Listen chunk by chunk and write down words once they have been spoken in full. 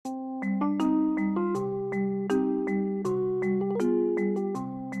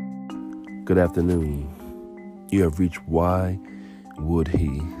Good afternoon. You have reached Why Would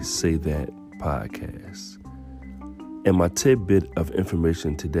He Say That podcast. And my tidbit of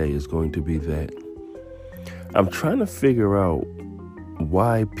information today is going to be that I'm trying to figure out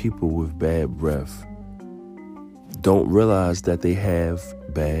why people with bad breath don't realize that they have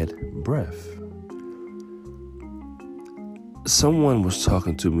bad breath. Someone was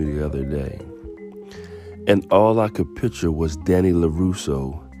talking to me the other day, and all I could picture was Danny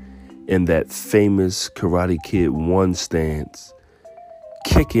LaRusso in that famous Karate Kid 1 stance,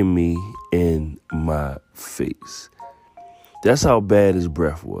 kicking me in my face. That's how bad his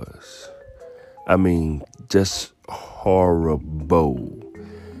breath was. I mean, just horrible.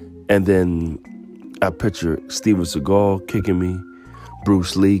 And then I picture Steven Seagal kicking me,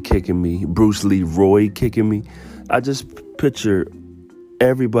 Bruce Lee kicking me, Bruce Leroy kicking me. I just picture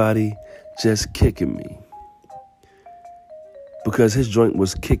everybody just kicking me because his joint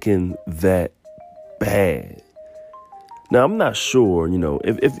was kicking that bad. Now, I'm not sure,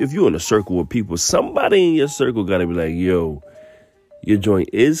 if you're in a circle with people, somebody in your circle got to be like, yo, your joint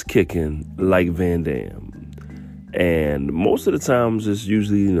is kicking like Van Damme. And most of the times it's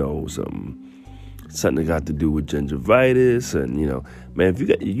usually, something got to do with gingivitis. And, man,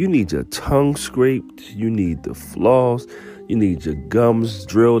 you need your tongue scraped, you need the floss, you need your gums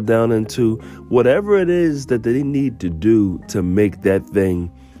drilled down into, whatever it is that they need to do to make that thing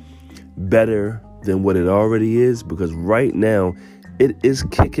better than what it already is. Because right now, it is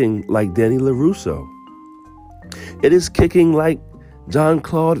kicking like Danny LaRusso. It is kicking like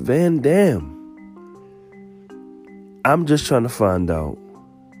Jean-Claude Van Damme. I'm just trying to find out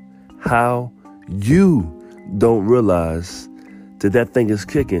how you don't realize that thing is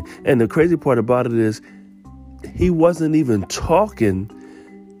kicking. And the crazy part about it is he wasn't even talking,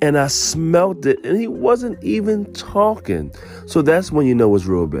 and I smelt it, and he wasn't even talking. So that's when you know it's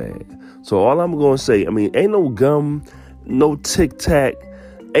real bad. So all I'm going to say, ain't no gum, no Tic Tac,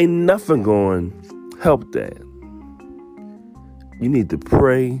 ain't nothing going to help that. You need to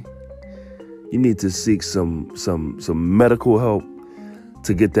pray. You need to seek some medical help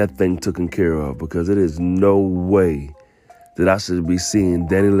to get that thing taken care of, because it is no way that I should be seeing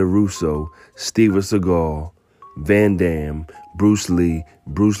Danny LaRusso, Steven Seagal, Van Damme, Bruce Lee,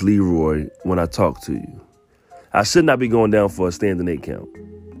 Bruce Leroy when I talk to you. I should not be going down for a standing 8 count.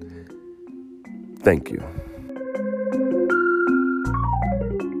 Thank you.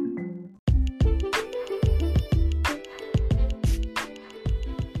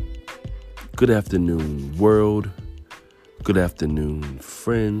 Good afternoon, world. Good afternoon,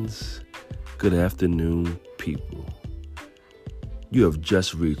 friends. Good afternoon, people. You have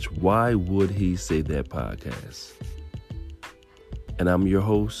just reached Why Would He Say That podcast. And I'm your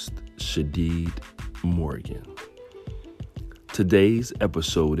host, Shadid Morgan. Today's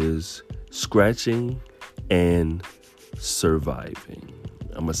episode is Scratching and Surviving.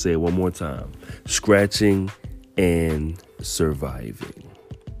 I'm going to say it one more time. Scratching and surviving.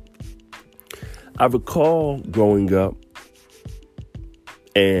 I recall growing up,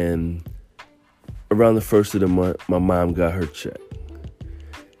 and around the first of the month, my mom got her check.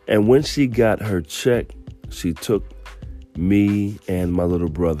 And when she got her check, she took me and my little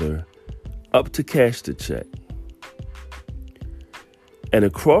brother up to cash the check. And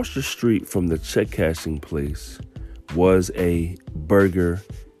across the street from the check cashing place was a Burger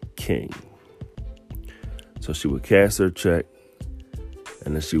King. So she would cash her check,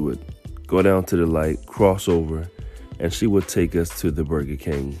 and then she would go down to the light, cross over, and she would take us to the Burger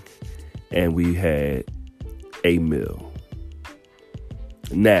King, and we had a meal.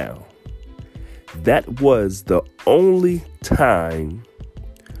 Now, that was the only time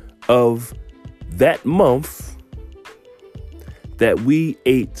of that month that we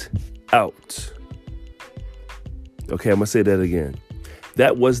ate out. Okay, I'm going to say that again.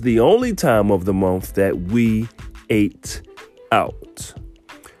 That was the only time of the month that we ate out,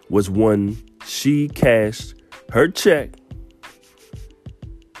 was when she cashed her check,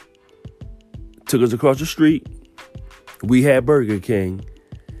 took us across the street, we had Burger King,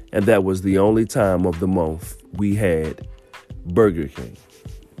 and that was the only time of the month we had Burger King.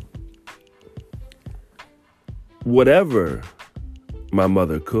 Whatever my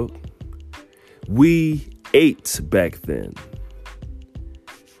mother cooked, we ate back then.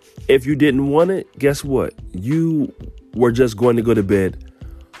 If you didn't want it, guess what? You were just going to go to bed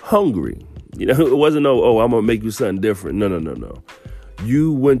hungry. It wasn't, I'm going to make you something different. No.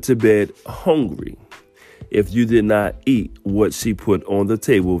 You went to bed hungry if you did not eat what she put on the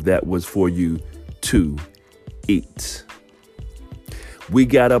table that was for you to eat. We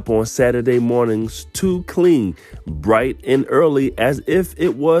got up on Saturday mornings to clean bright and early as if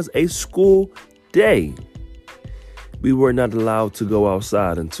it was a school day. We were not allowed to go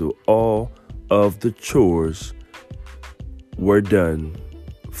outside until all of the chores were done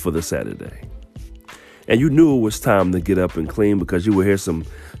for the Saturday. And you knew it was time to get up and clean because you would hear some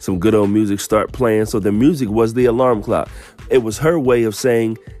good old music start playing. So the music was the alarm clock. It was her way of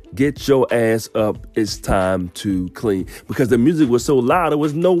saying, get your ass up. It's time to clean. Because the music was so loud, there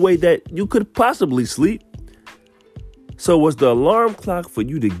was no way that you could possibly sleep. So it was the alarm clock for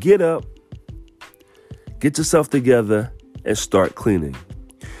you to get up, get yourself together, and start cleaning.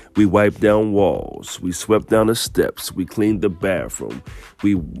 We wiped down walls. We swept down the steps. We cleaned the bathroom.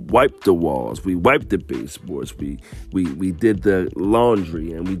 We wiped the walls. We wiped the baseboards. We did the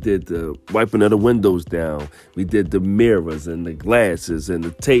laundry, and we did the wiping of the windows down. We did the mirrors and the glasses and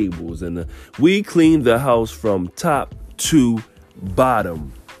the tables, and we cleaned the house from top to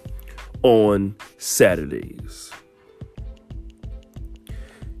bottom on Saturdays.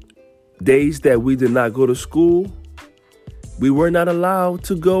 Days that we did not go to school, we were not allowed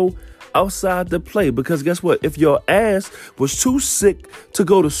to go outside to play because guess what? If your ass was too sick to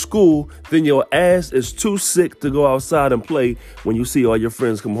go to school, then your ass is too sick to go outside and play when you see all your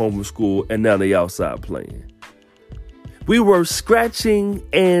friends come home from school and now they outside playing. We were scratching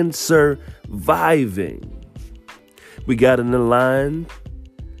and surviving. We got in the line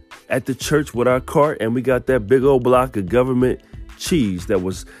at the church with our cart and we got that big old block of government cheese that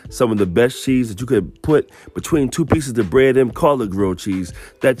was some of the best cheese that you could put between two pieces of bread and call it grilled cheese.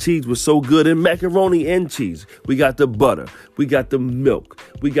 That cheese was so good, and macaroni and cheese. We got the butter. We got the milk.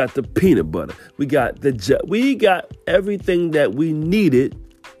 We got the peanut butter. We got we got everything that we needed,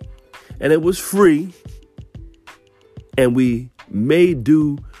 and it was free. And we made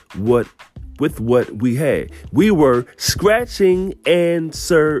do with what we had. We were scratching and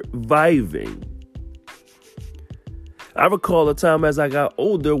surviving. I recall a time as I got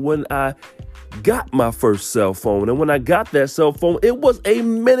older when I got my first cell phone. And when I got that cell phone, it was a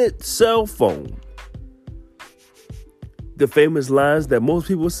minute cell phone. The famous lines that most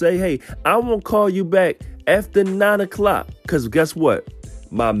people say, hey, I won't call you back after 9 o'clock. Because guess what?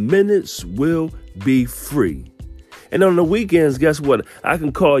 My minutes will be free. And on the weekends, guess what? I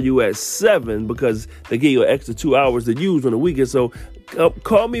can call you at 7 because they give you an extra 2 hours to use on the weekend. So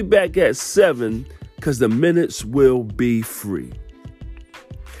call me back at 7 because the minutes will be free.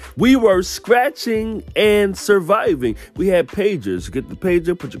 We were scratching and surviving. We had pagers. Get the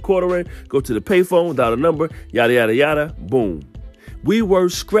pager, put your quarter in, go to the payphone, dial a number, yada, yada, yada, boom. We were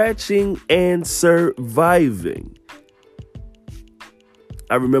scratching and surviving.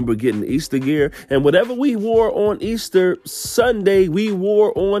 I remember getting Easter gear, and whatever we wore on Easter Sunday, we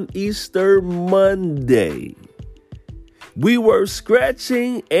wore on Easter Monday. We were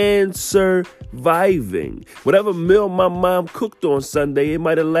scratching and surviving. Whatever meal my mom cooked on Sunday, it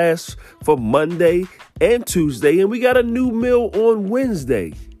might have lasted for Monday and Tuesday, and we got a new meal on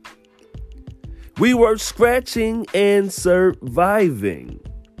Wednesday. We were scratching and surviving.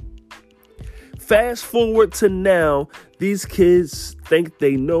 Fast forward to now, these kids think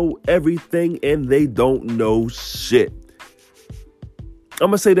they know everything and they don't know shit. I'm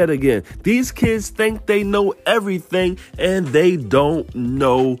going to say that again. These kids think they know everything and they don't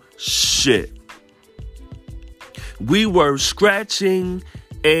know shit. We were scratching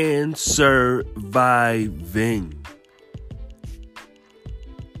and surviving.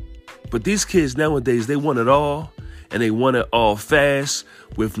 But these kids nowadays, they want it all, and they want it all fast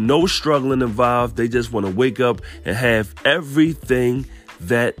with no struggling involved. They just want to wake up and have everything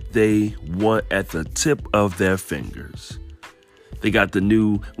that they want at the tip of their fingers. They got the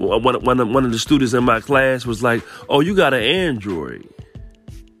new, one of the students in my class was like, oh, you got an Android.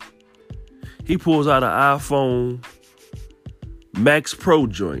 He pulls out an iPhone Max Pro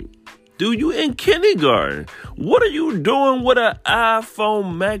joint. Dude, you in kindergarten. What are you doing with an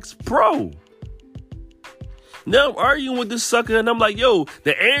iPhone Max Pro? Now I'm arguing with this sucker, and I'm like, yo,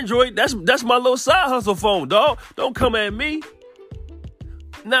 the Android, that's my little side hustle phone, dog. Don't come at me.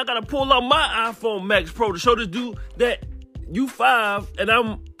 Now I gotta pull out my iPhone Max Pro to show this dude that you 5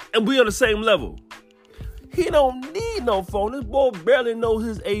 and we on the same level. He don't need no phone. This boy barely knows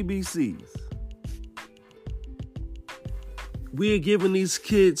his ABCs. We are giving these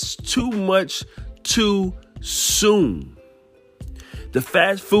kids too much too soon. The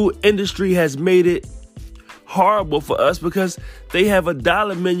fast food industry has made it horrible for us because they have a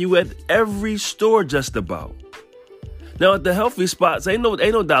dollar menu at every store just about. Now at the healthy spots, ain't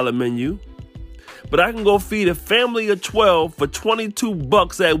no dollar menu. But I can go feed a family of 12 for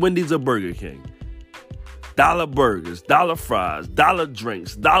 $22 at Wendy's or Burger King. dollar burgers, dollar fries, dollar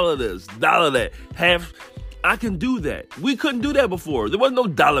drinks, dollar this, dollar that. I can do that. We couldn't do that before. There was no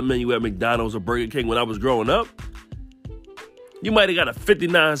dollar menu at McDonald's or Burger King when I was growing up. You might have got a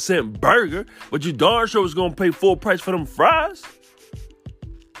 59-cent burger, but you darn sure was going to pay full price for them fries.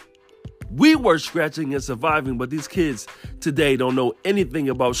 We were scratching and surviving, but these kids today don't know anything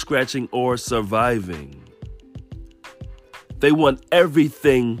about scratching or surviving. They want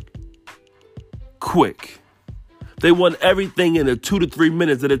everything quick. They want everything in the 2 to 3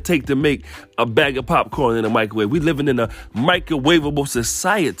 minutes that it takes to make a bag of popcorn in a microwave. We're living in a microwavable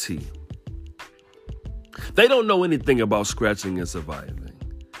society. They don't know anything about scratching and surviving.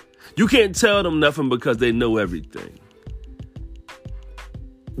 You can't tell them nothing because they know everything.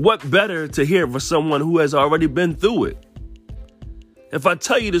 What better to hear for someone who has already been through it? If I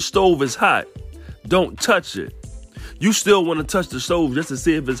tell you the stove is hot, don't touch it. You still want to touch the stove just to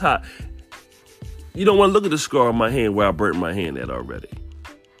see if it's hot. You don't want to look at the scar on my hand where I burnt my hand at already.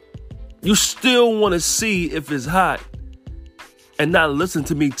 You still want to see if it's hot and not listen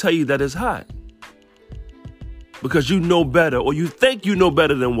to me tell you that it's hot. Because you know better, or you think you know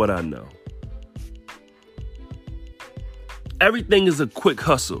better than what I know. Everything is a quick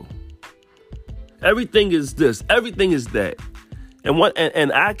hustle. Everything is this. Everything is that.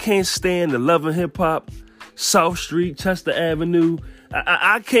 And I can't stand the Love and Hip Hop, South Street, Chester Avenue.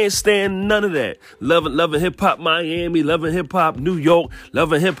 I can't stand none of that. Love and Hip Hop Miami, Love and Hip Hop New York,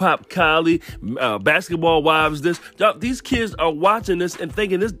 Love and Hip Hop Cali, Basketball Wives. These kids are watching this and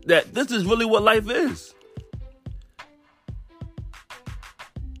thinking that this is really what life is.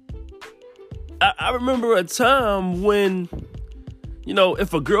 I remember a time when,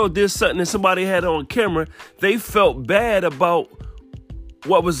 if a girl did something and somebody had it on camera, they felt bad about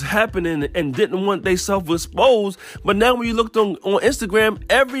what was happening and didn't want themselves exposed. But now when you looked on Instagram,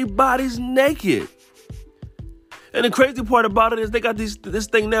 everybody's naked. And the crazy part about it is they got this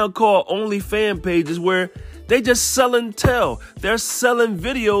thing now called OnlyFans pages where they just sell and tell. They're selling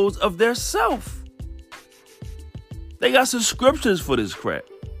videos of their self. They got subscriptions for this crap.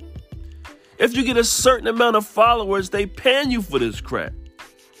 If you get a certain amount of followers, they paying you for this crap.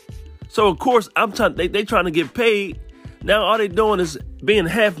 So of course, they trying to get paid. Now all they doing is being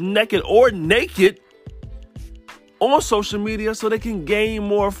half naked or naked on social media so they can gain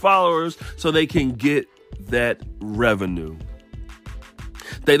more followers so they can get that revenue.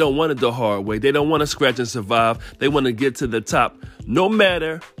 They don't want it the hard way. They don't want to scratch and survive. They want to get to the top no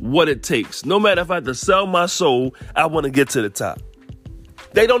matter what it takes. No matter if I have to sell my soul, I want to get to the top.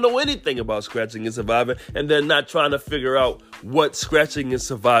 They don't know anything about scratching and surviving, and they're not trying to figure out what scratching and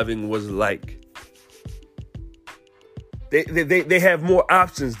surviving was like. They have more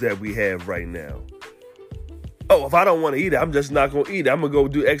options that we have right now. Oh, if I don't want to eat it, I'm just not going to eat it. I'm going to go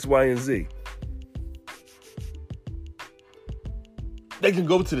do X, Y, and Z. They can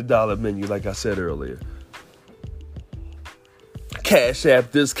go to the dollar menu, like I said earlier. Cash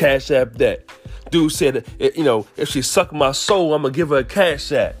App this, Cash App that. Dude said, if she sucked my soul, I'm going to give her a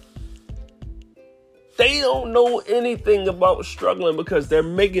Cash App. They don't know anything about struggling because they're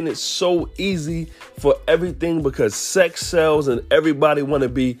making it so easy for everything because sex sells and everybody want to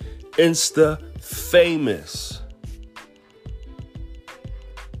be Insta famous.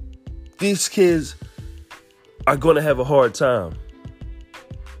 These kids are going to have a hard time.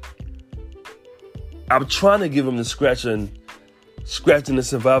 I'm trying to give them the scratching the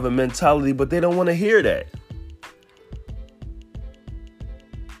survivor mentality, but they don't want to hear that.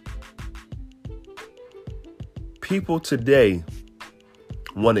 People today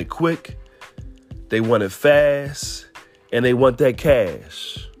want it quick, they want it fast, and they want that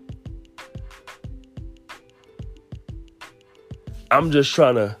cash. I'm just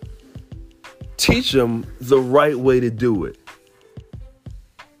trying to teach them the right way to do it.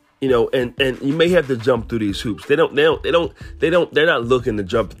 And you may have to jump through these hoops. They're not looking to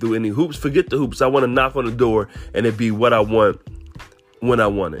jump through any hoops. Forget the hoops. I want to knock on the door and it be what I want when I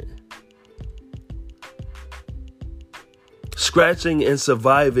want it. Scratching and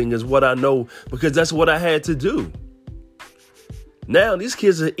surviving is what I know because that's what I had to do. Now these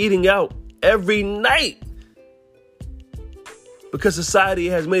kids are eating out every night because society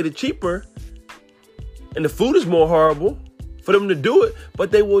has made it cheaper and the food is more horrible for them to do it,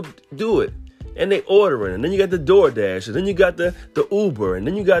 but they will do it. And they ordering, and then you got the DoorDash, and then you got the Uber, and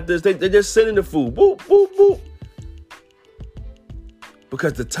then you got this. They're just sending the food. Boop, boop, boop.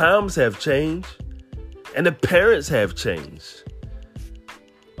 Because the times have changed, and the parents have changed.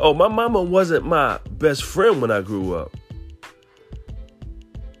 Oh, my mama wasn't my best friend when I grew up.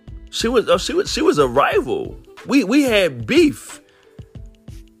 She was a rival. We had beef.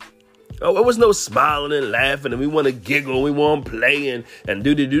 Oh, it was no smiling and laughing and we want to giggle, we want to play and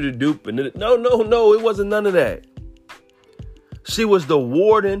do-do-do-do-doop. And no, it wasn't none of that. She was the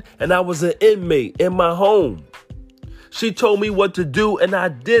warden and I was an inmate in my home. She told me what to do and I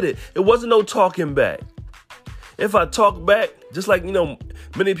did it. It wasn't no talking back. If I talk back, just like,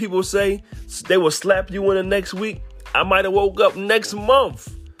 many people say, they will slap you in the next week, I might have woke up next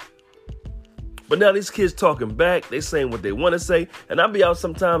month. But now these kids talking back, they saying what they want to say, and I be out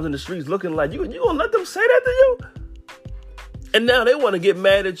sometimes in the streets looking like, you gonna let them say that to you? And now they want to get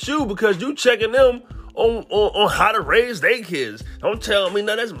mad at you because you checking them on how to raise their kids. Don't tell me,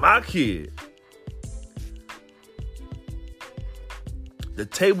 no, that's my kid. The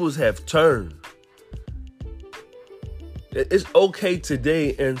tables have turned. It's okay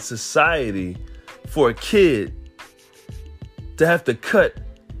today in society for a kid to have to cut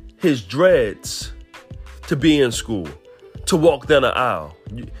his dreads to be in school, to walk down the aisle.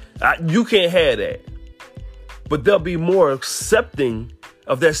 You can't have that. But they'll be more accepting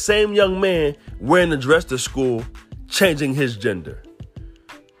of that same young man wearing a dress to school, changing his gender.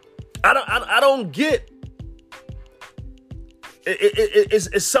 I don't get.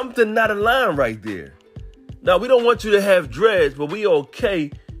 It's something not aligned right there. Now, we don't want you to have dreads, but we okay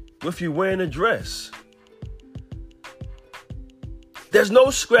with you wearing a dress. There's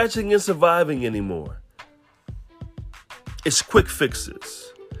no scratching and surviving anymore. It's quick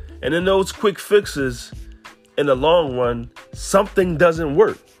fixes. And in those quick fixes, in the long run, something doesn't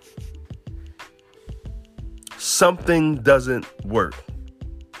work. Something doesn't work.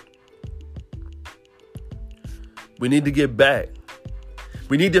 We need to get back.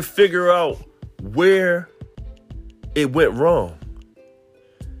 We need to figure out where it went wrong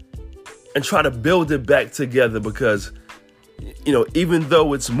and try to build it back together because, even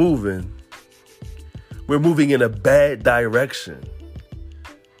though it's moving, we're moving in a bad direction.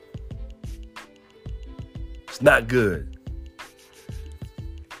 It's not good.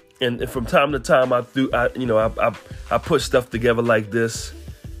 And from time to time, I put stuff together like this,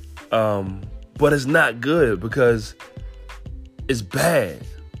 but it's not good because it's bad.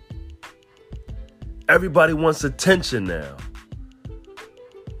 Everybody wants attention now.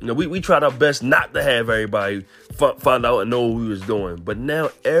 We tried our best not to have everybody find out and know what we was doing. But now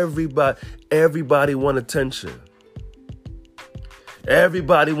everybody want attention.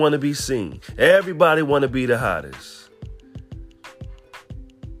 Everybody want to be seen. Everybody want to be the hottest.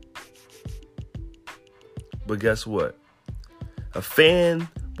 But guess what? A fan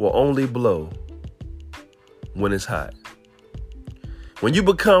will only blow when it's hot. When you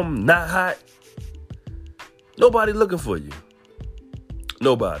become not hot, nobody looking for you.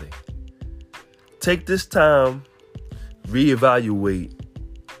 Nobody. Take this time, reevaluate,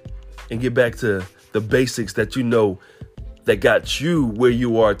 and get back to the basics that that got you where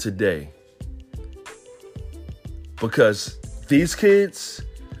you are today. Because these kids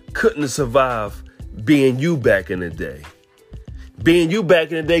couldn't have survived being you back in the day. Being you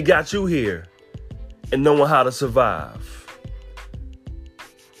back in the day got you here and knowing how to survive.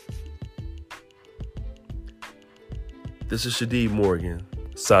 This is Shadid Morgan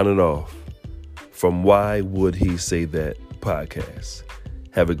signing off from Why Would He Say That podcast.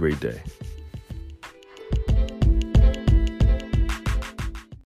 Have a great day.